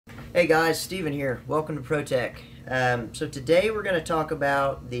Hey guys, Steven here. Welcome to ProTech. So today we're going to talk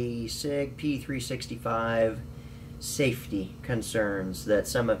about the Sig P365 safety concerns that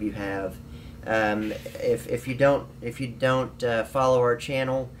some of you have. If you don't follow our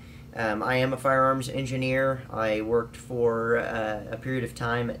channel, I am a firearms engineer. I worked for a period of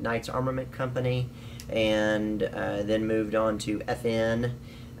time at Knight's Armament Company, and then moved on to FN.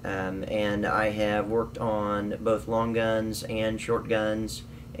 And I have worked on both long guns and short guns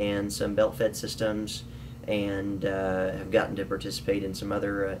and some belt-fed systems, and have gotten to participate in some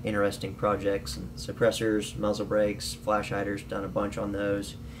other interesting projects, and suppressors, muzzle brakes, flash hiders, done a bunch on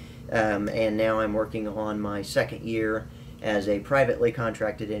those. And now I'm working on my second year as a privately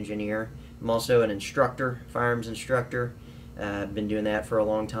contracted engineer. I'm also an instructor, firearms instructor. I've been doing that for a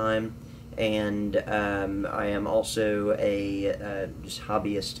long time. And I am also a just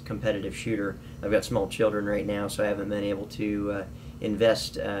hobbyist competitive shooter. I've got small children right now, so I haven't been able to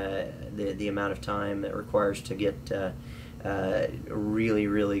invest the amount of time it requires to get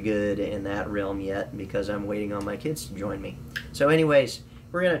really good in that realm yet, because I'm waiting on my kids to join me. So anyways,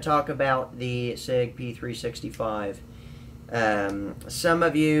 we're going to talk about the Sig P365. Some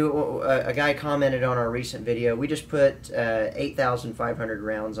of you, a guy commented on our recent video. We just put 8,500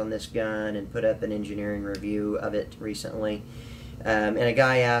 rounds on this gun and put up an engineering review of it recently. And a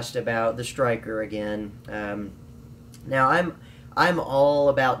guy asked about the striker again. Now I'm all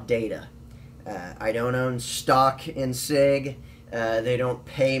about data. I don't own stock in Sig. They don't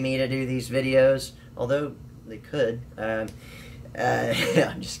pay me to do these videos, although they could. I'm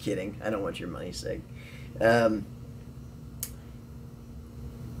just kidding. I don't want your money, Sig.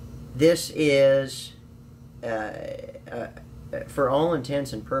 This is, for all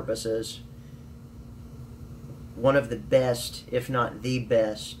intents and purposes, one of the best, if not the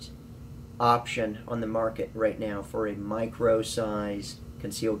best, option on the market right now for a micro-sized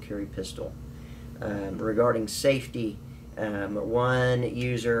concealed carry pistol. Regarding safety, one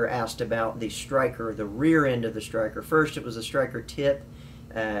user asked about the striker, the rear end of the striker. First it was a striker tip.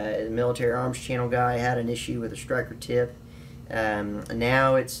 The Military Arms Channel guy had an issue with a striker tip.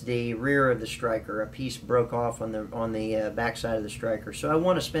 Now it's the rear of the striker. A piece broke off on the back side of the striker. So I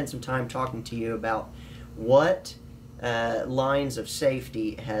want to spend some time talking to you about what lines of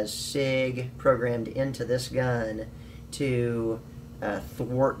safety has Sig programmed into this gun to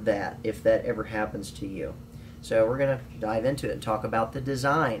thwart that, if that ever happens to you. So we're going to dive into it and talk about the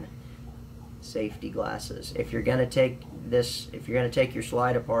design. Safety glasses. If you're going to take this, if you're going to take your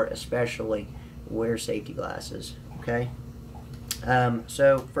slide apart, especially, wear safety glasses. Okay.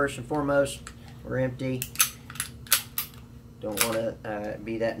 So first and foremost, we're empty. Don't want to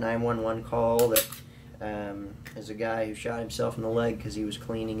be that 911 call that is a guy who shot himself in the leg because he was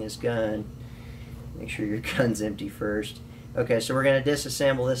cleaning his gun. Make sure your gun's empty first. Okay, so we're going to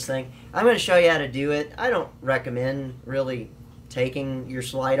disassemble this thing. I'm going to show you how to do it. I don't recommend really taking your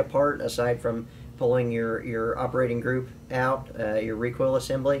slide apart, aside from pulling your operating group out, your recoil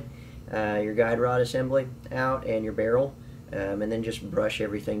assembly, your guide rod assembly out, and your barrel. And then just brush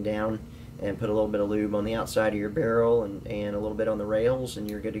everything down and put a little bit of lube on the outside of your barrel and a little bit on the rails, and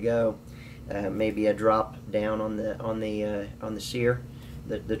you're good to go. Maybe a drop down on the sear,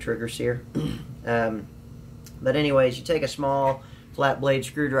 the trigger sear. But anyways, you take a small flat blade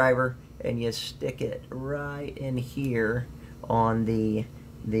screwdriver and you stick it right in here on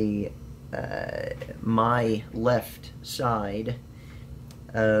my left side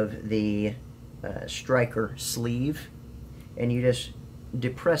of the striker sleeve. And you just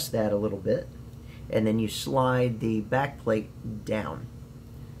depress that a little bit, and then you slide the back plate down.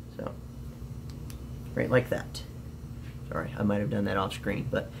 So, right like that. Sorry, I might have done that off screen,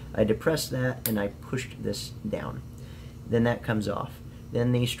 but I depressed that and I pushed this down. Then that comes off.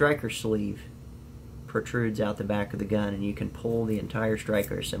 Then the striker sleeve protrudes out the back of the gun, and you can pull the entire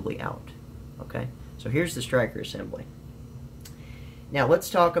striker assembly out. Okay? So here's the striker assembly. Now let's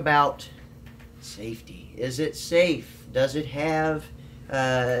talk about safety. Is it safe? Does it have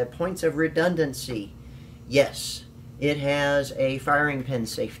points of redundancy? Yes. It has a firing pin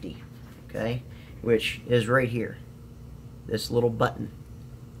safety, okay, which is right here. This little button.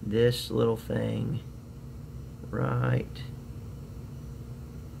 This little thing right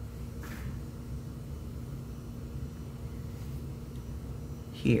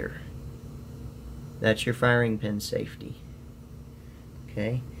here. That's your firing pin safety.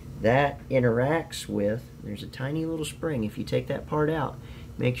 Okay? That interacts with, there's a tiny little spring. If you take that part out,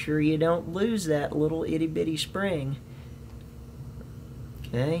 make sure you don't lose that little itty bitty spring.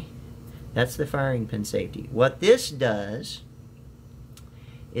 Okay? That's the firing pin safety. What this does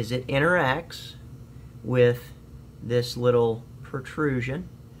is it interacts with this little protrusion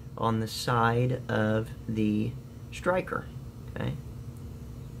on the side of the striker. Okay.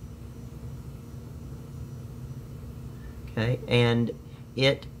 Okay, and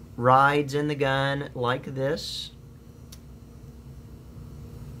it rides in the gun like this.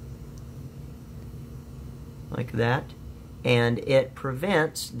 Like that. And it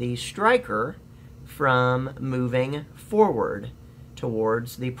prevents the striker from moving forward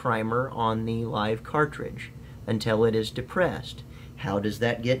towards the primer on the live cartridge until it is depressed. How does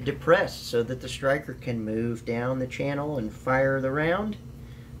that get depressed? So that the striker can move down the channel and fire the round?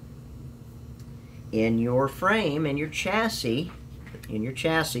 In your frame, in your chassis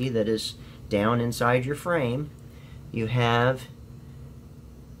that is down inside your frame, you have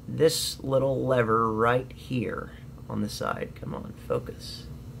this little lever right here on the side. Come on, focus.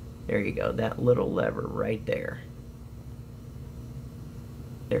 There you go, that little lever right there.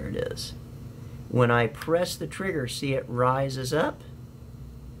 There it is. When I press the trigger, see it rises up?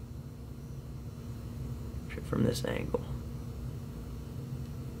 From this angle.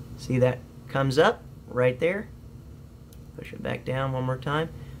 See that comes up right there? Push it back down one more time.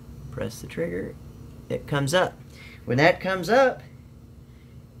 Press the trigger. It comes up. When that comes up,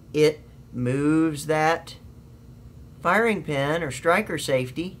 it moves that firing pin or striker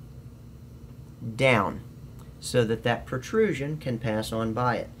safety down so that that protrusion can pass on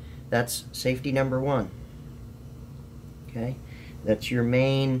by it. That's safety number one. Okay? That's your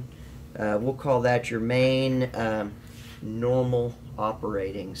main, we'll call that your main normal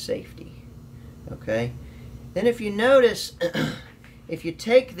operating safety. Okay? Then if you notice, if you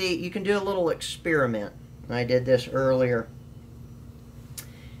take the, you can do a little experiment. I did this earlier.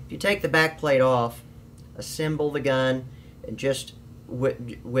 If you take the back plate off, assemble the gun, and just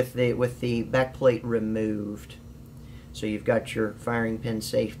with the back plate removed. So you've got your firing pin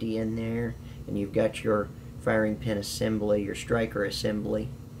safety in there, and you've got your firing pin assembly, your striker assembly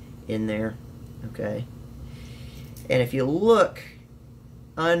in there. Okay. And if you look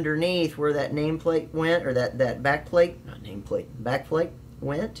underneath where that nameplate went, or that back plate, not nameplate, back plate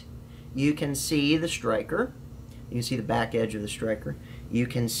went, you can see the striker. You can see the back edge of the striker. You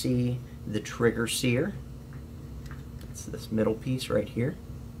can see the trigger sear. That's this middle piece right here.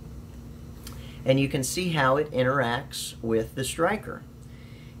 And you can see how it interacts with the striker.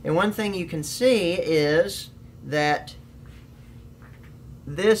 And one thing you can see is that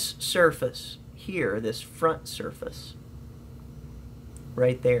this surface here, this front surface,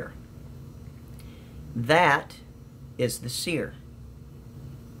 right there, that is the sear.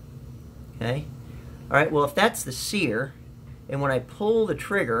 Okay? Alright, well if that's the sear, and when I pull the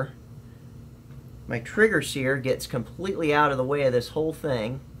trigger, my trigger sear gets completely out of the way of this whole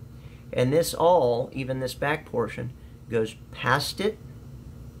thing, and this all, even this back portion, goes past it.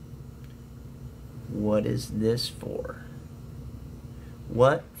 What is this for?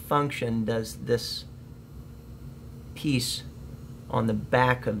 What function does this piece on the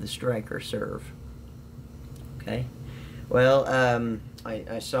back of the striker serve? Okay. Well,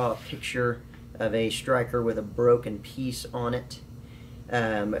 I saw a picture of a striker with a broken piece on it,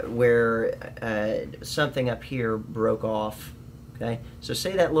 where something up here broke off. Okay, so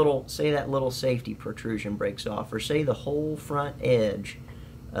say that little safety protrusion breaks off, or say the whole front edge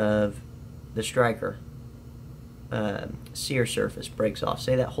of the striker sear surface breaks off.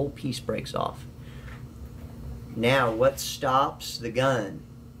 Say that whole piece breaks off. Now, what stops the gun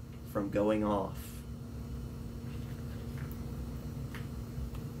from going off?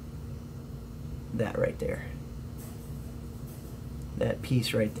 That right there. That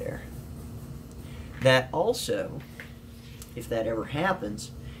piece right there. That also, if that ever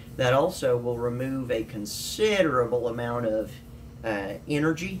happens, that also will remove a considerable amount of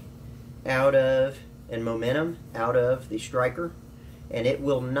energy out of, and momentum out of the striker, and it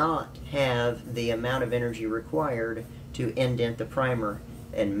will not have the amount of energy required to indent the primer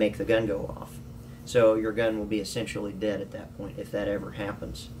and make the gun go off. So your gun will be essentially dead at that point if that ever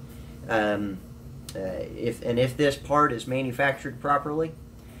happens. If this part is manufactured properly,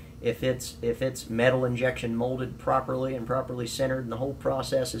 if it's metal injection molded properly and properly centered, and the whole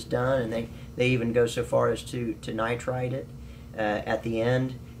process is done, and they even go so far as to nitride it at the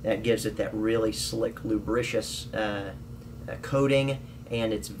end, that gives it that really slick, lubricious coating,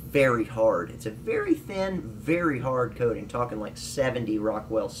 and it's very hard. It's a very thin, very hard coating, talking like 70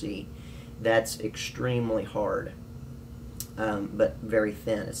 Rockwell C. That's extremely hard, but very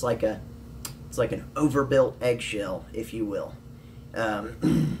thin. It's like an overbuilt eggshell, if you will.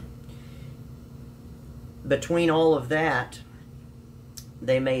 Between all of that,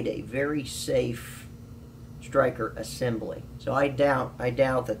 they made a very safe striker assembly. So I doubt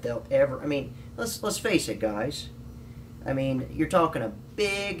that they'll ever. I mean, let's face it, guys. I mean, you're talking a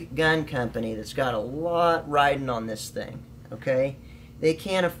big gun company that's got a lot riding on this thing, okay, they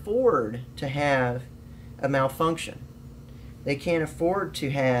can't afford to have a malfunction. They can't afford to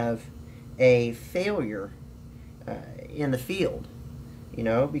have a failure in the field, you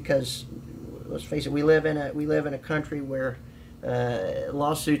know, because let's face it, we live in a country where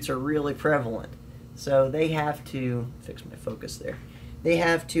lawsuits are really prevalent. So they have to fix my focus there. They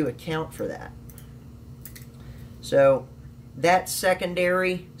have to account for that. So that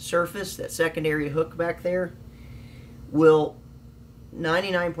secondary surface, that secondary hook back there, will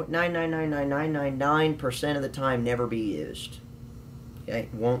 99.999999% of the time never be used. Okay,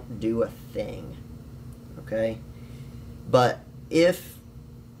 it won't do a thing. Okay, but if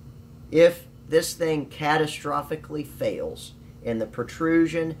this thing catastrophically fails and the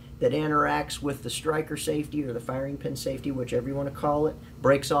protrusion that interacts with the striker safety or the firing pin safety, whichever you want to call it,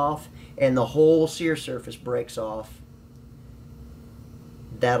 breaks off, and the whole sear surface breaks off,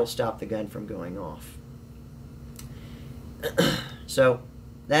 that'll stop the gun from going off. So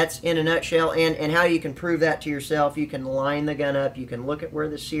that's in a nutshell, and how you can prove that to yourself. You can line the gun up, you can look at where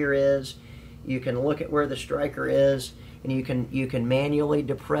the sear is, you can look at where the striker is, and you can manually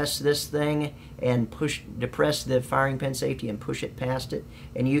depress this thing and depress the firing pin safety and push it past it,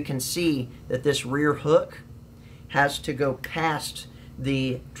 and you can see that this rear hook has to go past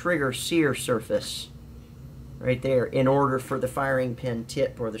the trigger sear surface right there in order for the firing pin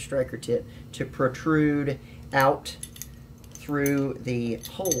tip or the striker tip to protrude out through the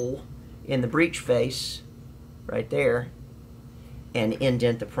hole in the breech face right there and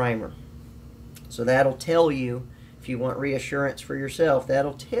indent the primer. So that'll tell you, if you want reassurance for yourself,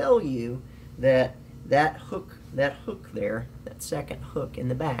 that'll tell you that that hook there, that second hook in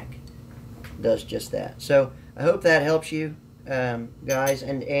the back, does just that. So I hope that helps you, guys.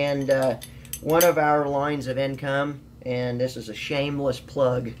 And one of our lines of income, and this is a shameless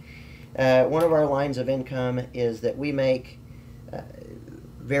plug, one of our lines of income is that we make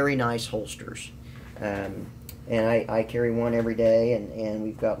very nice holsters. And I carry one every day, and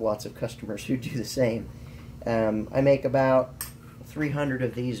we've got lots of customers who do the same. I make about 300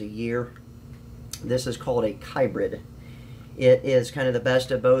 of these a year. This is called a hybrid. It is kind of the best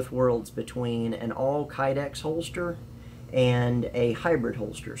of both worlds between an all Kydex holster and a hybrid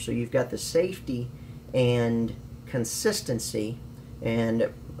holster. So you've got the safety and consistency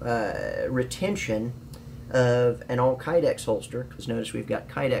and retention of an all Kydex holster, because notice we've got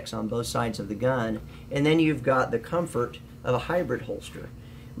Kydex on both sides of the gun, and then you've got the comfort of a hybrid holster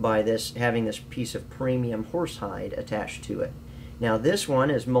by this having this piece of premium horsehide attached to it. Now this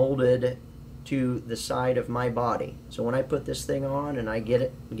one is molded to the side of my body, so when I put this thing on and I get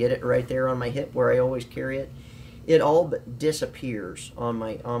it right there on my hip where I always carry it, it all but disappears on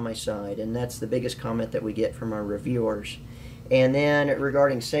my side, and that's the biggest comment that we get from our reviewers. And then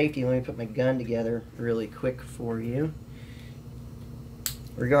regarding safety, let me put my gun together really quick for you.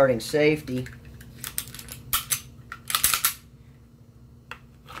 Regarding safety,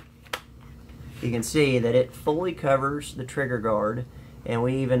 you can see that it fully covers the trigger guard, and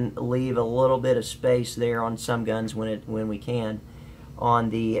we even leave a little bit of space there on some guns when we can on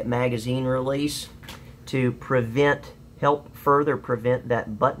the magazine release to help further prevent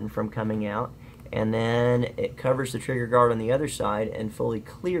that button from coming out. And then it covers the trigger guard on the other side and fully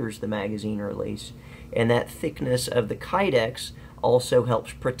clears the magazine release. And that thickness of the Kydex also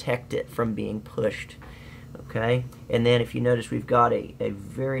helps protect it from being pushed. Okay, and then if you notice, we've got a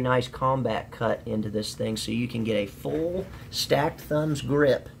very nice combat cut into this thing, so you can get a full stacked thumbs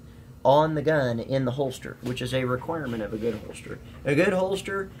grip on the gun in the holster, which is a requirement of a good holster. A good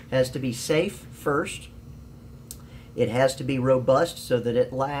holster has to be safe first, it has to be robust so that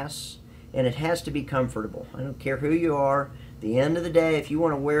it lasts, and it has to be comfortable. I don't care who you are. At the end of the day, if you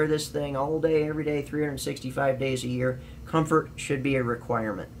want to wear this thing all day, every day, 365 days a year, comfort should be a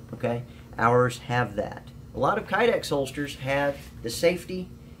requirement. Okay, ours have that. A lot of Kydex holsters have the safety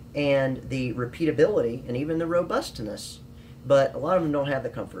and the repeatability and even the robustness, but a lot of them don't have the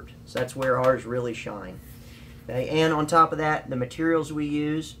comfort. So that's where ours really shine. Okay, and on top of that, the materials we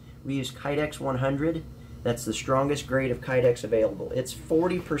use Kydex 100. That's the strongest grade of Kydex available. It's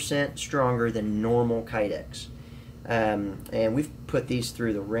 40% stronger than normal Kydex. And we've put these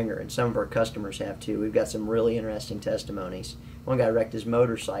through the ringer, and some of our customers have too. We've got some really interesting testimonies. One guy wrecked his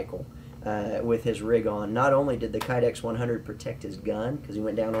motorcycle with his rig on. Not only did the Kydex 100 protect his gun, because he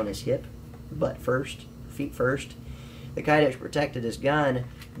went down on his hip, butt first, feet first. The Kydex protected his gun,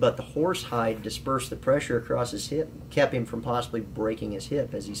 but the horsehide dispersed the pressure across his hip, kept him from possibly breaking his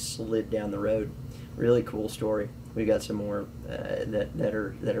hip as he slid down the road. Really cool story. We got some more that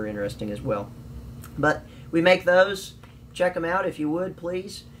are interesting as well. But we make those, check them out if you would,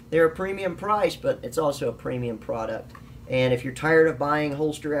 please. They're a premium price, but it's also a premium product. And if you're tired of buying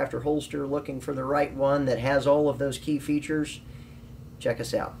holster after holster, looking for the right one that has all of those key features, check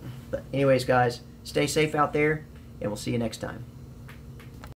us out. But anyways, guys, stay safe out there, and we'll see you next time.